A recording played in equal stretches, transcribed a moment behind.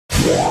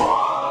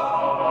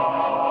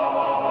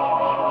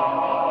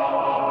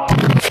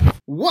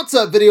What's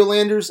up,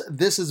 Videolanders?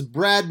 This is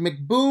Brad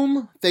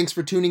McBoom. Thanks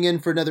for tuning in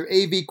for another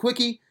AV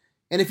Quickie.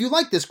 And if you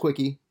like this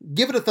Quickie,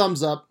 give it a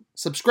thumbs up,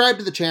 subscribe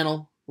to the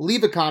channel,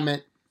 leave a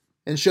comment,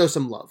 and show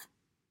some love.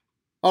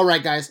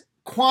 Alright guys,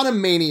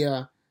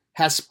 Quantumania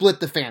has split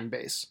the fan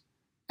base.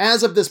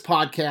 As of this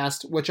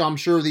podcast, which I'm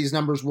sure these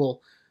numbers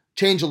will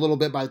change a little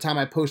bit by the time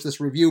I post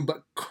this review,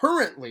 but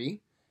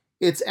currently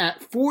it's at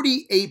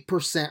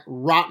 48%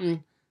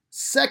 rotten,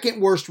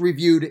 second worst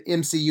reviewed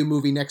MCU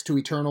movie next to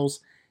Eternals.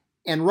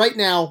 And right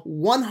now,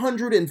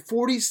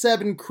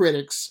 147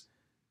 critics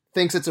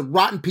thinks it's a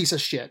rotten piece of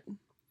shit.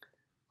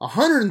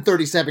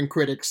 137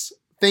 critics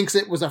thinks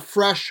it was a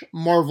fresh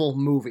Marvel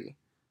movie.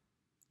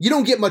 You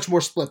don't get much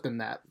more split than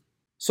that.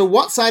 So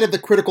what side of the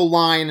critical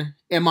line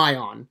am I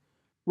on?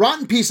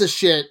 Rotten piece of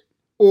shit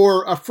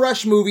or a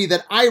fresh movie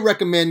that I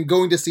recommend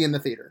going to see in the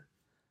theater?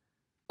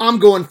 I'm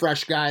going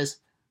fresh, guys.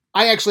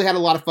 I actually had a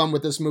lot of fun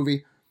with this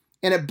movie,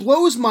 and it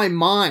blows my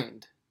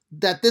mind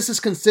that this is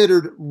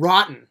considered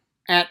rotten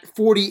at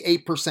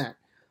 48%.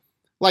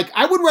 Like,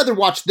 I would rather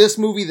watch this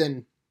movie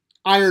than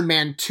Iron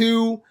Man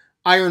 2,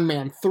 Iron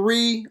Man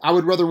 3. I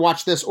would rather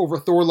watch this over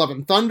Thor Love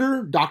and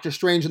Thunder, Doctor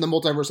Strange in the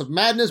Multiverse of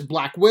Madness,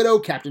 Black Widow,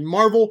 Captain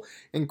Marvel,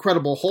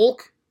 Incredible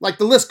Hulk. Like,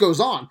 the list goes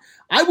on.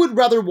 I would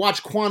rather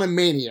watch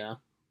Quantumania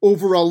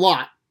over a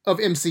lot of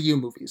MCU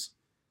movies.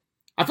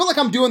 I feel like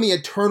I'm doing the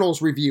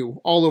Eternals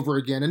review all over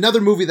again.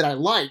 Another movie that I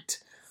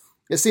liked.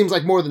 It seems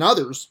like more than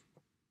others.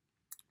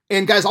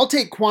 And guys, I'll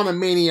take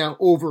Quantumania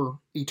over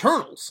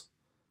Eternals.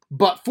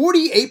 But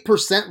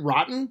 48%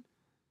 rotten?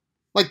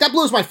 Like, that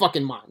blows my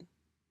fucking mind.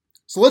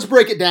 So let's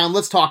break it down.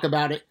 Let's talk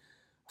about it.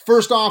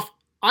 First off,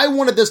 I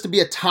wanted this to be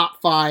a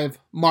top 5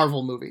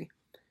 Marvel movie.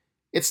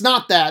 It's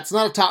not that. It's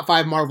not a top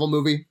 5 Marvel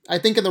movie. I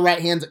think in the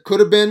right hands it could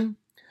have been.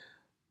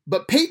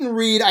 But Peyton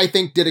Reed, I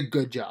think, did a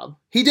good job.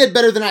 He did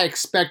better than I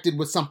expected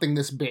with something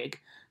this big.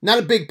 Not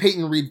a big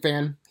Peyton Reed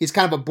fan. He's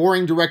kind of a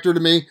boring director to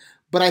me.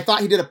 But I thought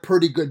he did a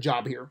pretty good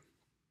job here.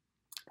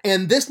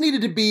 And this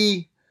needed to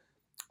be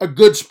a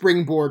good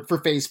springboard for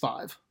Phase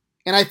 5.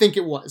 And I think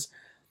it was.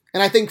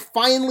 And I think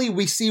finally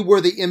we see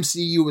where the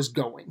MCU is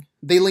going.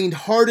 They leaned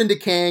hard into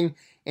Kang,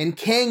 and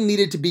Kang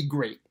needed to be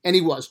great. And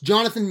he was.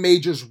 Jonathan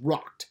Majors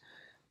rocked.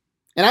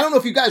 And I don't know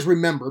if you guys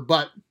remember,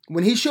 but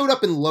when he showed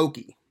up in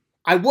Loki,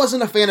 I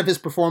wasn't a fan of his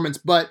performance,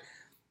 but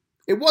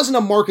it wasn't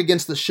a mark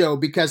against the show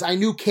because I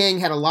knew Kang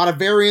had a lot of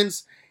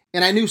variants,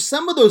 and I knew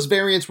some of those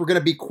variants were going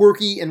to be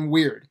quirky and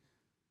weird.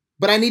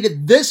 But I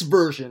needed this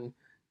version,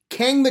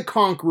 Kang the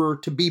Conqueror,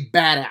 to be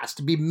badass,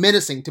 to be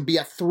menacing, to be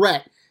a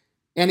threat.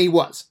 And he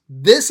was.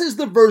 This is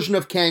the version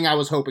of Kang I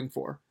was hoping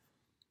for.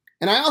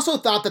 And I also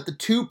thought that the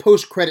 2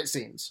 post-credit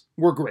scenes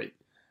were great.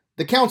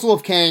 The Council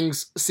of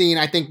Kangs scene,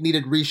 I think,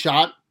 needed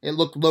reshot. It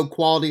looked low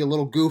quality, a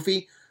little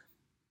goofy.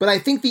 But I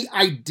think the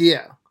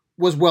idea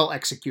was well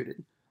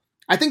executed.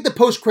 I think the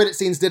post-credit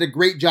scenes did a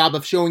great job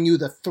of showing you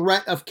the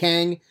threat of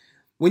Kang.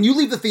 When you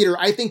leave the theater,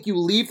 I think you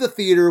leave the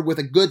theater with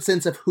a good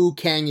sense of who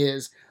Kang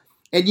is.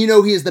 And you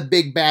know he is the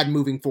big bad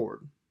moving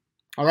forward.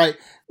 All right,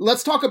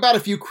 let's talk about a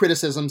few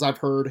criticisms I've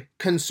heard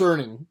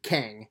concerning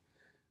Kang.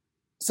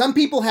 Some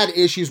people had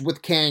issues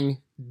with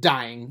Kang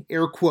dying,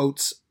 air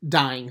quotes,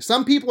 dying.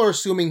 Some people are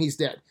assuming he's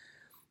dead,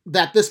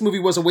 that this movie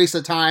was a waste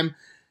of time.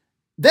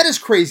 That is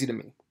crazy to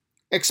me,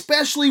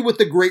 especially with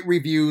the great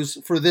reviews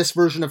for this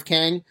version of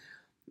Kang.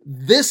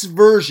 This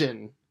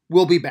version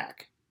will be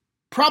back,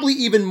 probably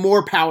even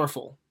more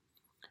powerful.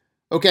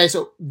 Okay,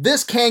 so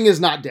this Kang is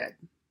not dead.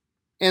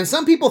 And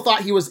some people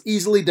thought he was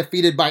easily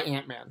defeated by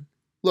Ant-Man.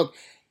 Look,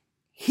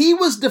 he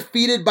was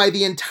defeated by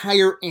the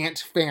entire Ant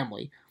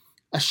family.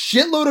 A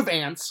shitload of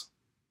ants,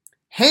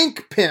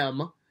 Hank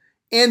Pym,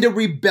 and a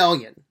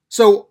rebellion.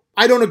 So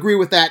I don't agree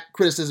with that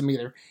criticism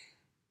either.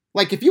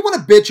 Like, if you want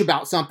to bitch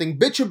about something,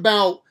 bitch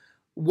about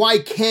why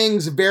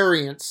Kang's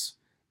variants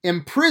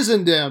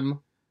imprisoned him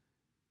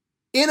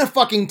in a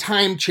fucking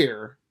time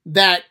chair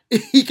that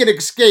he can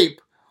escape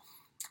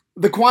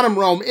the quantum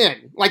realm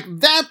in. Like,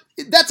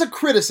 that's a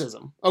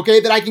criticism, okay,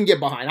 that I can get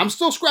behind. I'm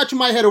still scratching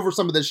my head over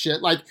some of this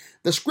shit. Like,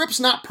 the script's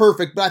not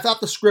perfect, but I thought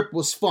the script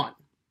was fun,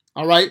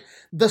 all right?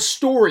 The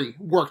story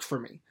worked for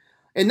me.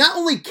 And not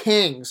only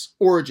Kang's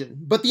origin,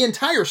 but the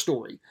entire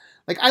story.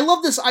 Like, I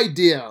love this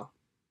idea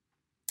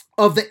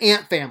of the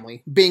Ant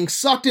family being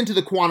sucked into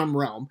the quantum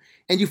realm,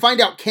 and you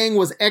find out Kang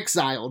was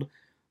exiled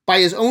by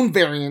his own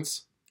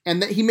variants,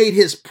 and that he made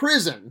his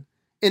prison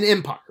an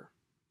empire.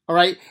 All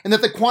right, and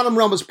that the quantum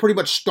realm is pretty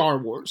much Star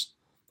Wars,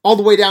 all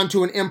the way down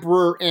to an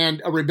emperor and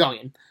a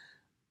rebellion.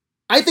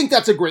 I think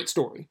that's a great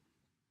story.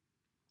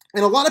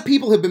 And a lot of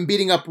people have been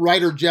beating up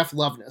writer Jeff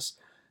Loveness,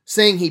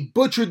 saying he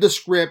butchered the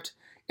script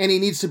and he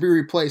needs to be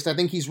replaced. I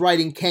think he's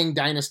writing Kang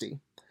Dynasty.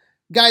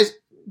 Guys,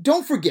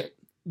 don't forget,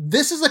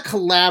 this is a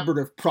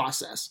collaborative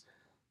process.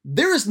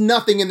 There is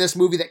nothing in this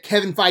movie that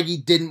Kevin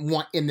Feige didn't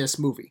want in this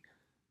movie.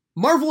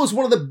 Marvel is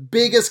one of the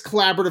biggest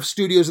collaborative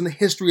studios in the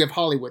history of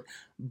Hollywood.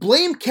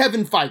 Blame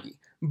Kevin Feige.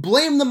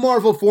 Blame the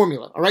Marvel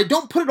formula, all right?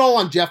 Don't put it all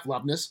on Jeff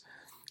Loveness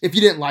if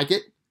you didn't like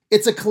it.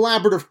 It's a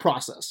collaborative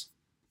process.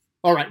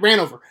 All right, ran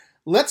over.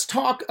 let's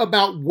talk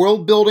about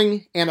world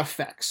building and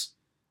effects.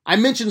 I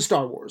mentioned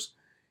Star Wars,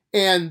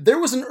 and there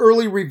was an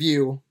early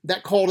review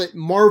that called it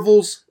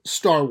Marvel's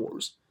Star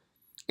Wars.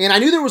 And I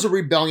knew there was a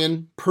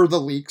rebellion per the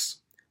leaks,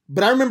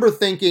 but I remember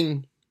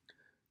thinking,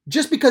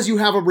 just because you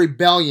have a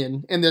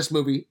rebellion in this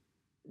movie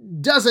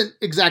doesn't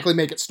exactly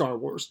make it Star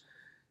Wars.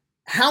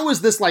 How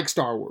is this like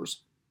Star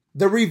Wars?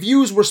 The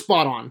reviews were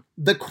spot on.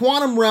 The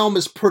Quantum Realm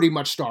is pretty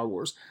much Star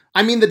Wars.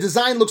 I mean, the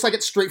design looks like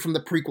it's straight from the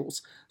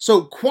prequels.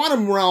 So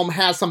Quantum Realm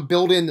has some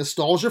built-in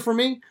nostalgia for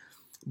me,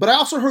 but I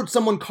also heard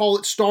someone call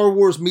it Star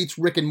Wars meets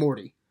Rick and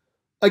Morty.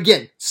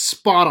 Again,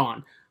 spot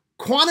on.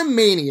 Quantum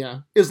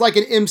Mania is like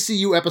an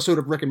MCU episode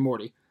of Rick and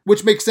Morty,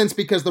 which makes sense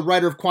because the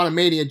writer of Quantum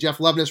Mania, Jeff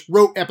Loveness,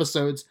 wrote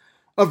episodes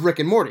of Rick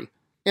and Morty.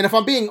 And if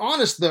I'm being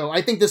honest, though,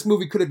 I think this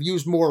movie could have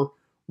used more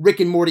Rick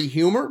and Morty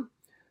humor,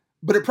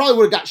 but it probably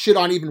would have got shit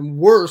on even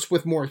worse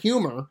with more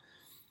humor,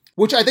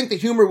 which I think the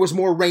humor was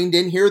more reined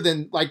in here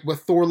than like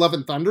with Thor Love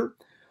and Thunder.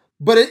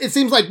 But it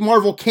seems like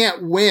Marvel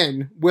can't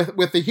win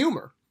with the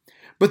humor.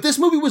 But this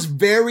movie was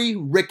very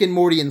Rick and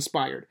Morty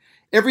inspired.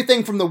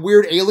 Everything from the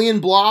weird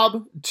alien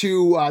blob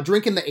to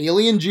drinking the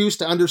alien juice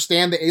to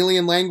understand the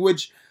alien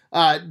language,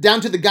 down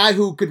to the guy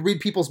who could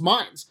read people's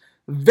minds.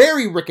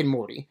 Very Rick and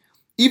Morty.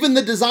 Even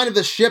the design of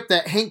the ship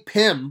that Hank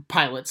Pym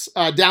pilots,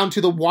 down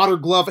to the water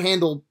glove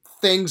handle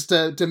things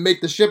to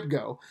make the ship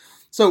go.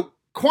 So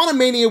Quantum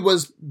Mania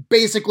was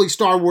basically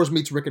Star Wars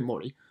meets Rick and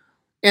Morty.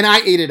 And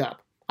I ate it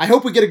up. I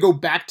hope we get to go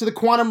back to the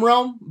Quantum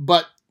Realm,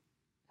 but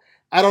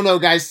I don't know,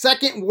 guys.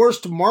 Second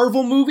worst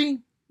Marvel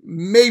movie?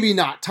 Maybe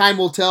not. Time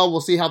will tell.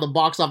 We'll see how the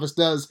box office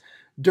does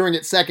during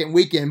its second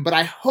weekend. But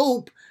I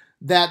hope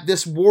that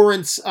this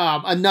warrants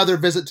another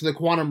visit to the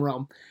Quantum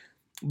Realm.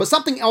 But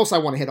something else I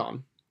want to hit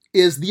on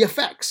is the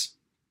effects.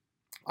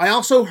 I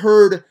also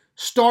heard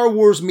Star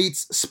Wars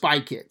meets Spy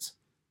Kids.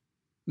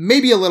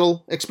 Maybe a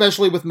little,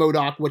 especially with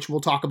MODOK, which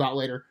we'll talk about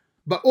later.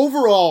 But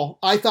overall,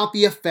 I thought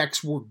the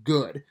effects were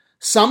good.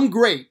 Some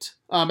great,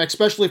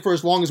 especially for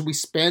as long as we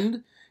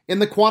spend in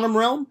the Quantum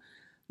Realm.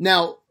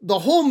 Now, the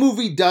whole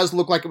movie does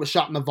look like it was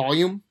shot in the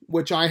volume,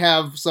 which I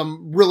have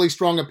some really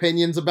strong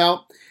opinions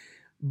about.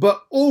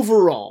 But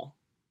overall,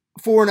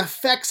 for an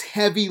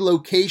effects-heavy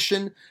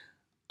location,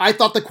 I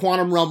thought the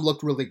Quantum Realm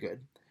looked really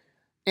good.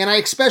 And I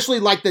especially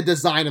like the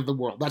design of the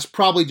world. That's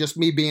probably just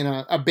me being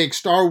a big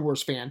Star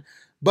Wars fan.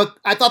 But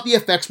I thought the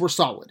effects were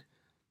solid.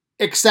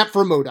 Except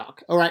for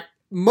MODOK, alright?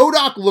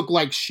 MODOK looked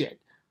like shit.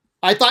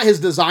 I thought his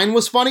design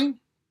was funny,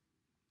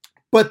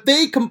 but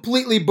they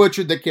completely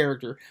butchered the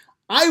character.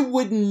 I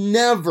would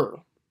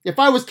never, if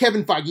I was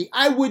Kevin Feige,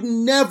 I would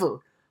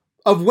never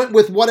have went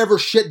with whatever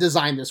shit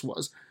design this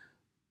was.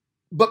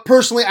 But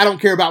personally, I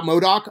don't care about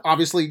MODOK.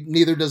 Obviously,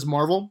 neither does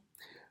Marvel.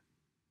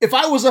 If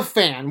I was a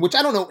fan, which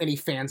I don't know any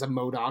fans of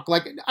MODOK,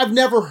 like I've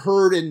never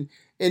heard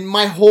in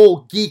my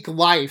whole geek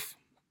life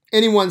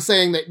anyone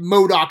saying that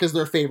MODOK is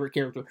their favorite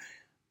character.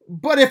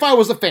 But if I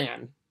was a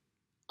fan,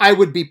 I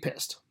would be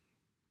pissed.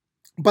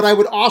 But I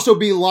would also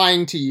be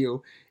lying to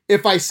you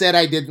if I said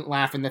I didn't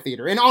laugh in the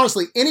theater. And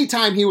honestly,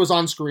 anytime he was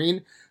on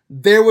screen,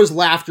 there was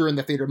laughter in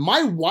the theater.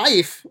 My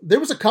wife, there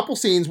was a couple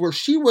scenes where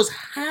she was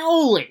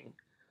howling.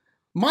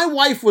 My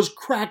wife was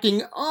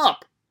cracking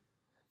up.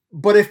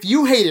 But if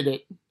you hated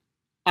it,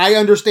 I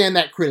understand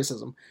that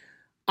criticism.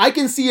 I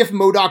can see if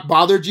MODOK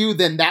bothered you,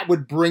 then that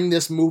would bring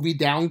this movie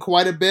down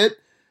quite a bit.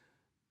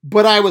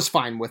 But I was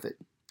fine with it.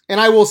 And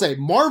I will say,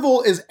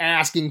 Marvel is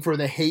asking for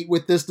the hate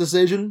with this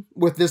decision,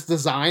 with this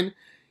design.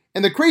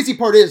 And the crazy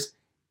part is,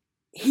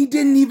 he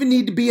didn't even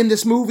need to be in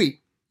this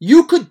movie.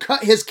 You could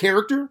cut his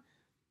character,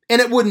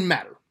 and it wouldn't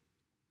matter.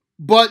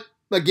 But,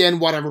 again,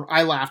 whatever,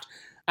 I laughed.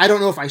 I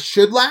don't know if I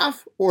should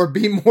laugh or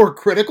be more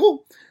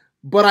critical,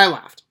 but I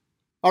laughed.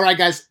 Alright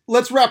guys,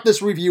 let's wrap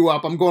this review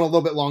up. I'm going a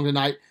little bit long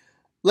tonight.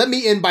 Let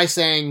me end by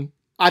saying,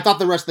 I thought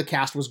the rest of the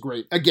cast was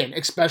great. Again,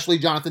 especially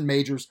Jonathan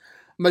Majors.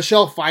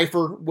 Michelle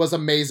Pfeiffer was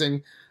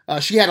amazing.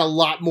 She had a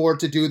lot more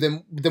to do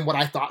than what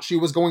I thought she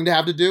was going to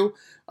have to do.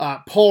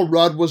 Paul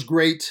Rudd was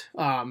great.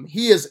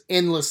 He is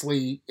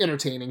endlessly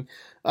entertaining.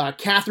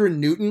 Catherine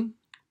Newton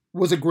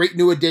was a great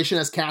new addition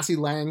as Cassie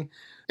Lang,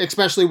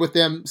 especially with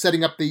them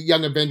setting up the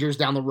Young Avengers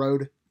down the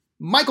road.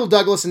 Michael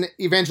Douglas and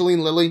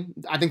Evangeline Lilly,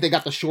 I think they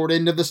got the short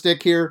end of the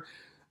stick here.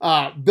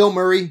 Bill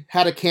Murray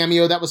had a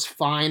cameo that was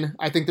fine.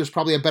 I think there's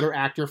probably a better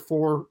actor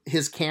for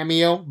his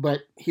cameo,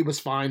 but he was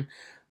fine.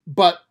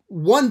 But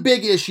one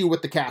big issue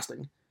with the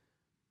casting.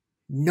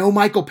 No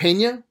Michael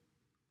Pena?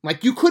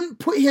 Like, you couldn't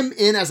put him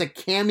in as a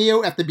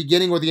cameo at the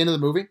beginning or the end of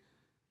the movie?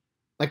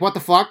 Like, what the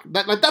fuck?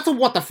 That's a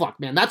what the fuck,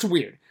 man. That's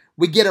weird.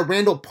 We get a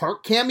Randall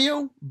Park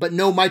cameo, but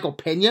no Michael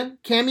Pena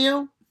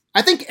cameo?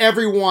 I think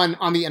everyone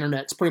on the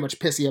internet's pretty much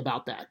pissy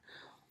about that.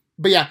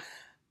 But yeah,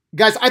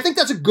 guys, I think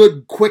that's a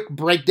good, quick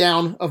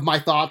breakdown of my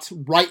thoughts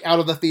right out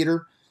of the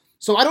theater.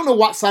 So I don't know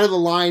what side of the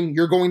line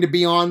you're going to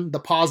be on, the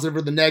positive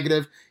or the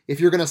negative,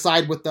 if you're going to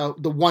side with the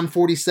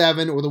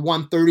 147 or the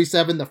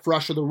 137, the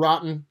fresh or the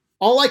rotten.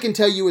 All I can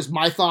tell you is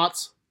my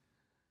thoughts.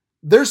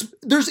 There's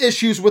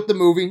issues with the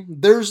movie.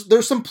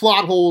 There's some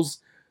plot holes.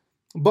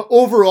 But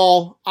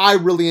overall, I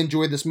really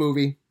enjoyed this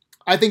movie.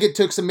 I think it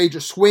took some major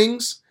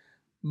swings.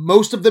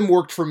 Most of them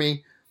worked for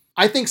me.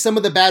 I think some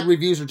of the bad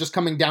reviews are just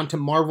coming down to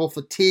Marvel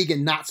fatigue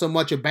and not so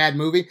much a bad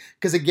movie.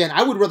 Because again,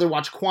 I would rather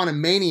watch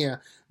Quantumania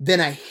than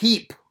a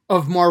heap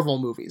of Marvel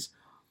movies.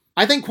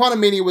 I think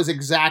Quantumania was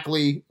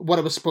exactly what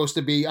it was supposed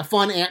to be. A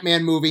fun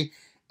Ant-Man movie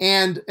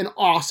and an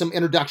awesome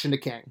introduction to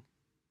Kang.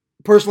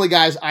 Personally,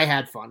 guys, I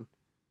had fun.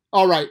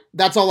 All right,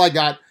 that's all I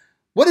got.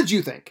 What did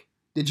you think?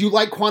 Did you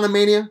like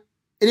Quantumania?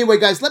 Anyway,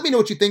 guys, let me know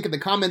what you think in the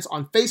comments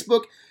on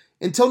Facebook.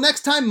 Until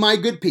next time, my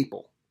good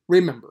people,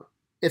 remember,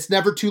 it's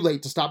never too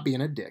late to stop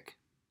being a dick.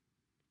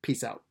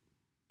 Peace out.